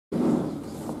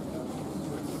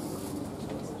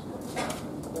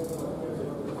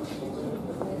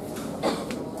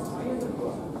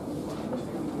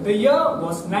The year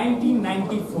was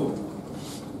 1994.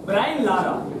 Brian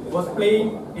Lara was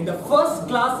playing in the first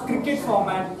class cricket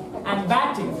format and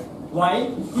batting while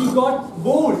he got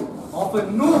bowled of a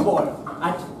no ball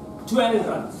at 12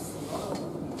 runs.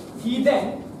 He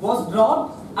then was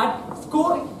dropped at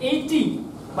score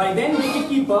 18 by then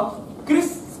wicketkeeper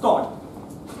Chris Scott,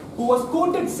 who was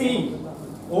quoted saying,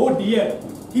 "Oh dear,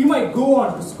 he might go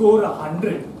on to score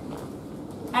 100.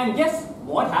 And guess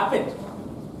what happened?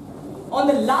 On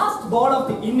the last ball of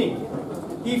the inning,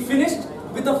 he finished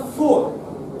with a 4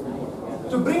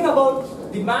 to bring about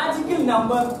the magical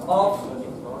number of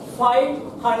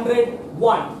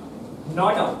 501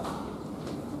 not out.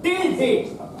 Till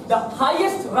date, the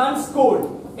highest run scored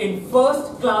in first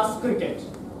class cricket.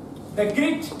 The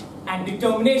grit and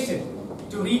determination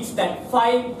to reach that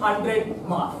 500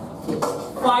 mark.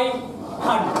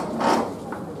 500.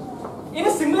 In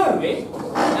a similar way,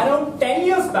 around 10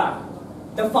 years back,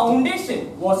 the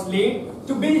foundation was laid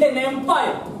to build an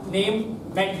empire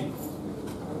named Medley.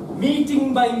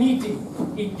 Meeting by meeting,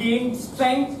 it gained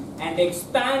strength and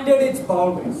expanded its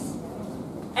boundaries.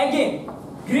 Again,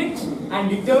 grit and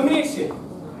determination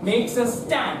makes us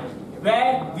stand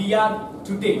where we are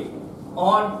today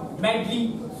on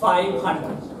Medley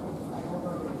 500.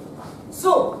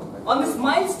 So, on this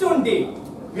milestone day,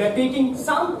 we are taking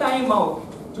some time out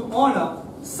to honor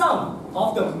some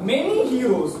of the many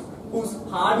heroes whose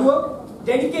hard work,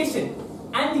 dedication,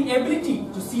 and the ability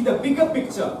to see the bigger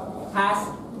picture has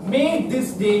made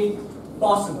this day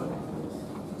possible.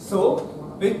 So,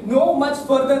 with no much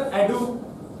further ado,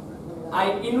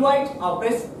 I invite all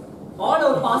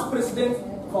our past presidents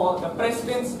for the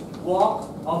President's Walk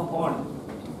of Honor.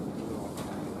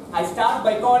 I start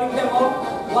by calling them out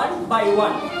one by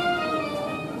one.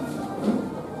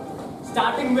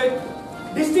 Starting with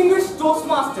Distinguished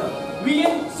Toastmaster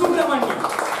V.N. Subramanian.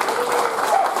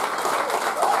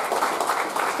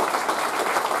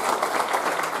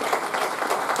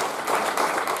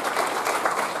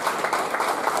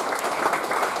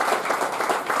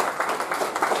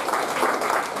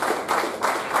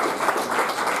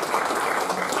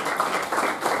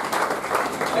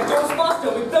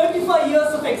 With 35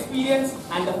 years of experience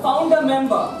and the founder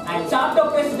member and charter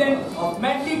president of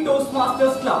Medley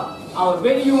Toastmasters Club, our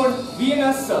very own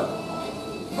VNS sir.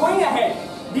 Going ahead,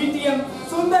 DTM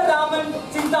Sundar Raman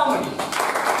Chintamani.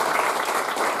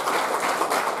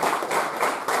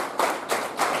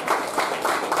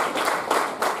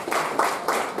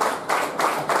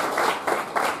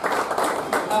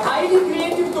 A highly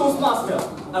creative Toastmaster,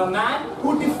 a man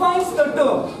who defines the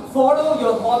term follow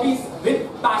your hobbies with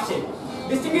passion.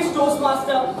 Distinguished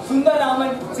Toastmaster Sundar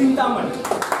Raman Chintamani.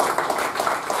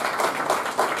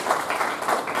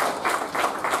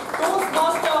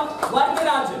 Toastmaster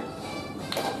Vardarajan.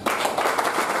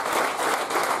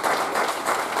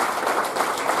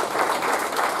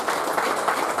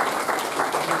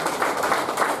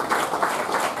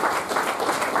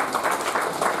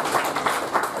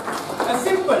 A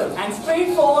simple and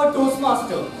straightforward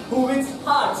Toastmaster who wins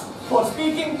hearts for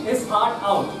speaking his heart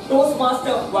out.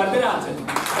 Toastmaster Vardarajan.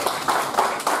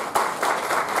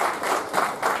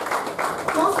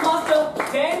 Toastmaster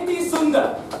Jayanti Sundar.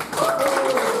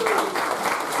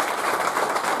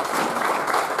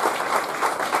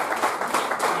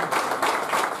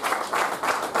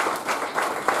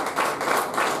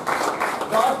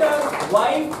 Daughter,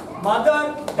 wife, mother,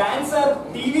 dancer,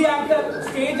 TV actor,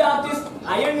 stage artist,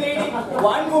 iron lady,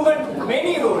 one woman,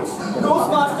 many roles.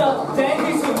 Toastmaster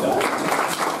Jayanti Sundar.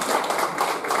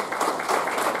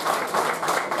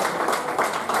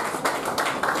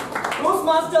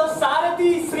 Toastmaster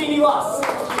Sarathi Srinivas.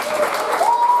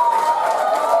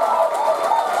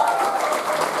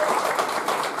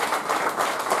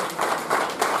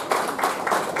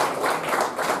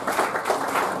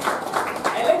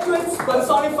 Eloquence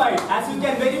personified, as you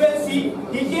can very well see,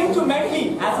 he came to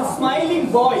Medley as a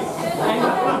smiling boy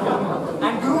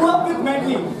and grew up with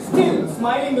Medley, still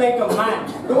smiling like a man.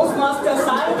 Toastmaster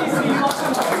Sarathi Srinivas.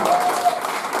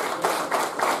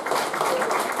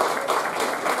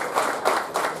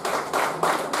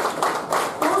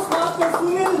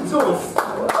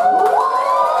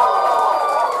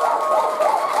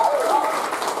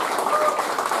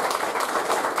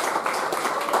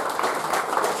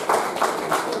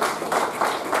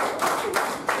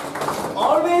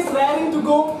 Always raring to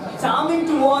go, charming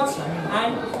to watch,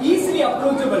 and easily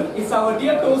approachable is our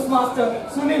dear Toastmaster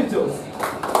Sunil Jose.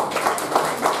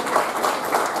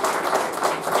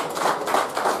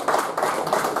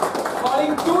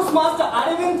 Calling Toastmaster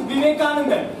Aravind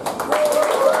Vivekanandan.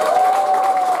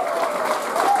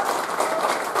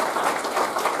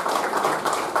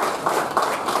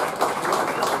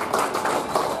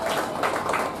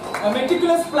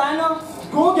 planner,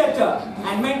 go-getter,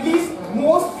 and Medley's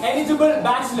most eligible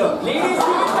bachelor. Ladies,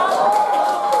 give it up.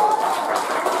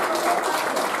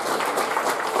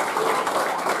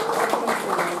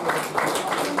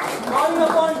 Calling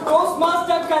upon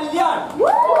Toastmaster Kalyan.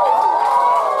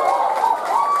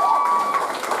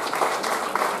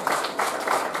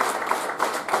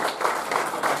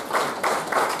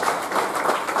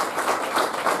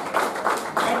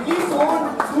 Medley's own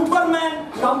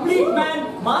Superman, complete man,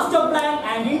 master plan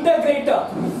and integrator,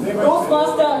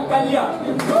 Toastmaster Kalyan.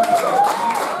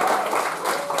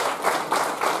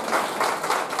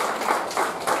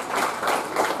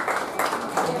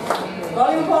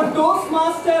 Calling for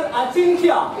Toastmaster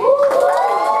Achintya.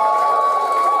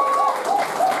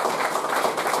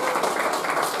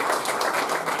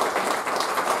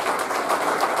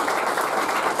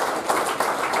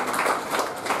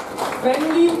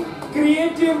 Friendly,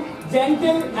 creative,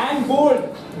 gentle and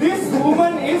bold. This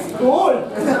woman is gold.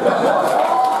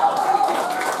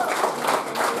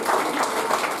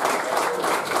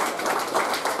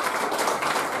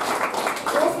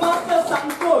 Toastmaster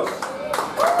Santosh.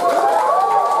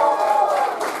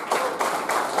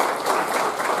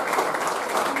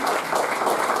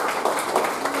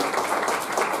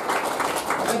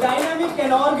 The dynamic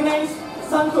and organized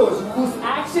Santosh, whose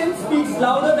action speaks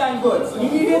louder than words.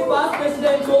 Immediate past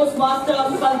President Toastmaster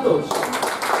Santosh.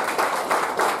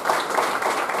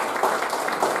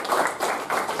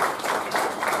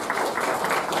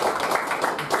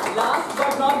 Last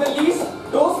but not the least,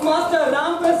 Toastmaster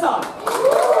Ram Prasad.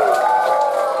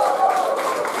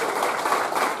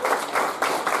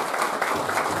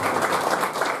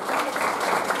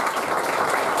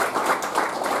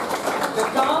 The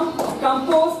calm,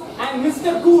 composed and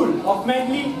Mr. Cool of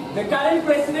Medley, the current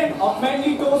president of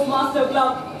Medley Toastmaster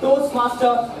Club,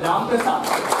 Toastmaster Ram Prasad.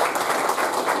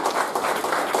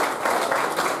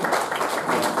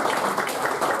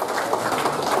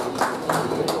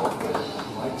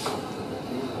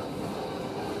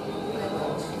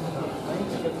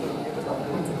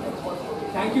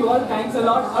 Thank you all, thanks a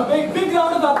lot. A big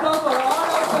round of applause for all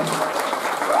our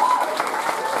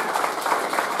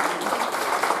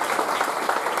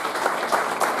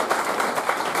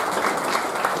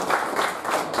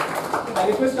I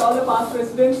request all the past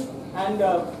presidents and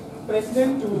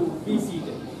president to be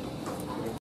seated.